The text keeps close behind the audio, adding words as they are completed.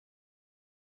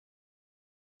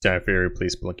Time for Play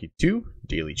Spelunky 2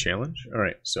 Daily Challenge.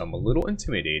 Alright, so I'm a little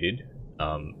intimidated.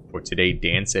 For today,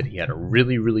 Dan said he had a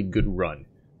really good run.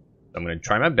 I'm going to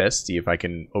try my best, see if I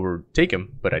can overtake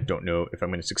him, but I don't know if I'm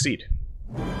going to succeed.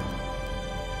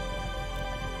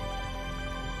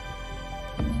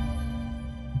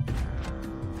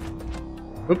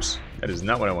 Oops, that is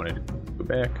not what I wanted. Go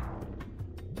back.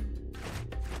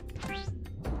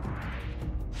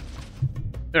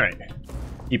 Alright,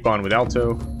 keep on with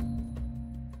Alto.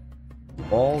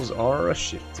 Balls are a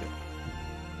shifting.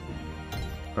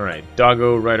 Alright,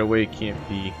 Doggo right away can't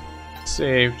be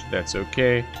saved. That's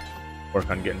okay. Work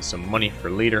on getting some money for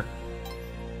later.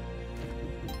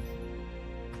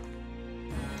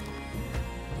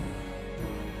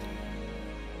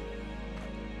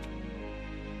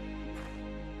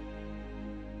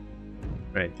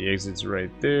 Right, the exit's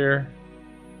right there.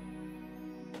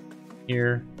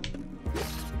 Here.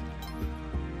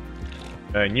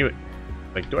 I knew it.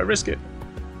 Like, do I risk it?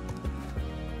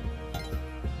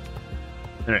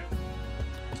 Alright.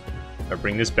 I'll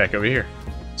bring this back over here.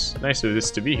 It's nice of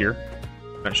this to be here.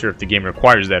 Not sure if the game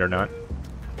requires that or not.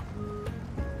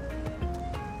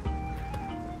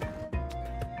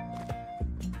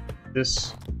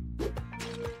 This.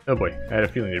 Oh boy, I had a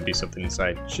feeling there'd be something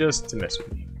inside just to mess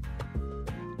with me.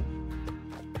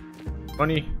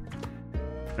 Money.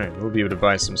 Alright, we'll be able to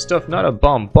buy some stuff. Not a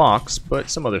bomb box, but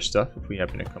some other stuff if we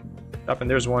happen to come up. And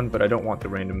there's one, but I don't want the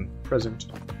random present.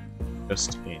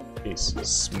 Just in case.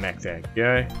 Smack that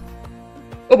guy.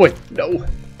 Oh boy! No!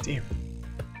 Damn.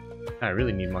 I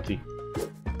really need Monty.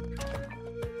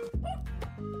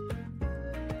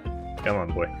 Come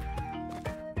on, boy.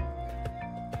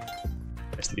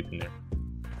 I sleep in there.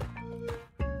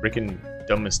 Freaking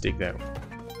dumb mistake that one.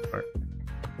 Alright.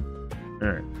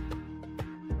 Alright.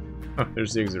 Oh,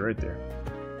 there's the exit right there.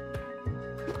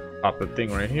 Pop the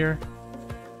thing right here.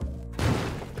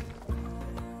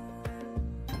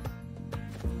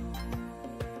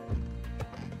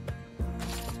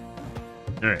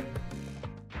 Alright.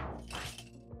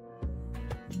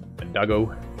 A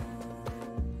doggo.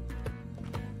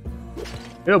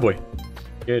 Oh boy.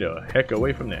 Get a heck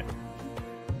away from that.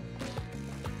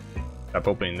 Stop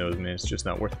opening those, man. It's just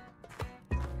not worth it.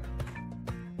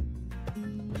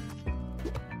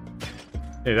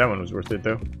 Hey, that one was worth it,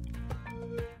 though.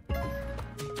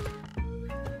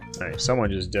 Alright, someone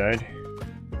just died.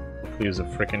 Hopefully it was a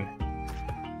frickin'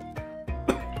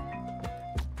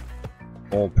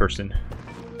 old person.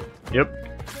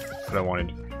 Yep, that's what I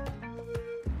wanted.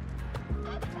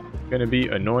 Gonna be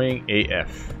annoying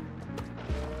AF.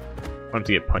 I want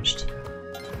to get punched.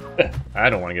 I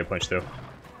don't want to get punched, though.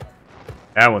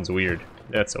 That one's weird.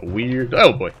 That's a weird...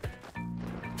 Oh, boy.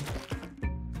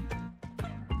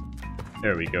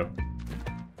 There we go.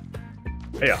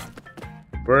 Yeah.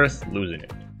 Worth losing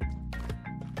it.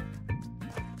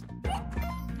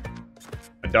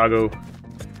 A doggo.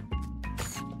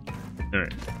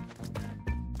 Alright.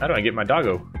 How do I get my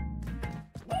doggo?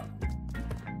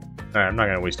 Alright, I'm not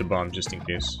gonna waste a bomb just in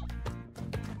case.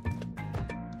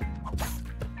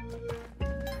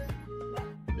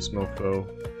 This mofo.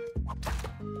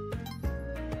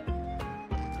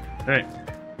 Alright.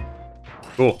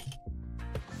 Cool.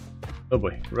 Oh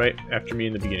boy, right after me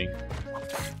in the beginning.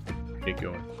 Get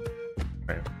going.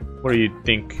 Alright. What do you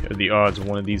think of the odds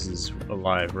one of these is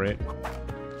alive, right?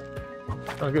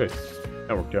 Oh good.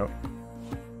 That worked out.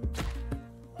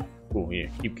 Cool, yeah,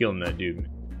 keep killing that dude.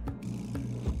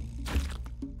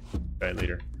 Try it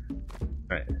later.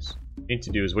 Alright, what I need to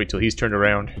do is wait till he's turned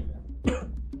around. I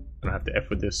don't have to F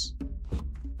with this.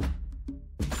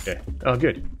 Okay. Oh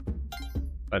good.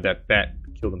 That bat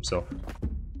killed himself.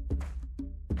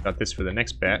 Got this for the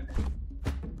next bat.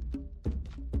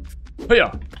 Oh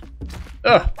yeah!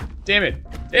 Ugh! Damn it!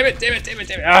 Damn it! Damn it! Damn it!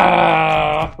 Damn it!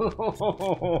 Ah!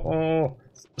 So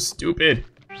stupid!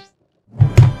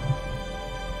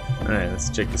 Alright, let's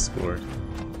check the score.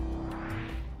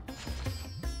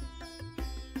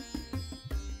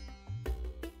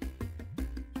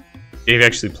 Dave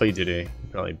actually played today. He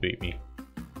probably beat me.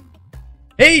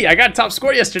 Hey! I got top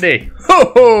score yesterday!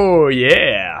 Ho ho!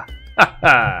 Yeah!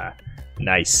 Haha!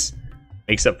 Nice.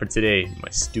 Makes up for today, my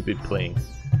stupid playing.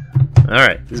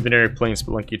 Alright, this has been Eric playing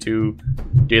Spelunky 2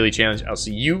 Daily Challenge. I'll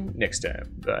see you next time.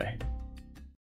 Bye.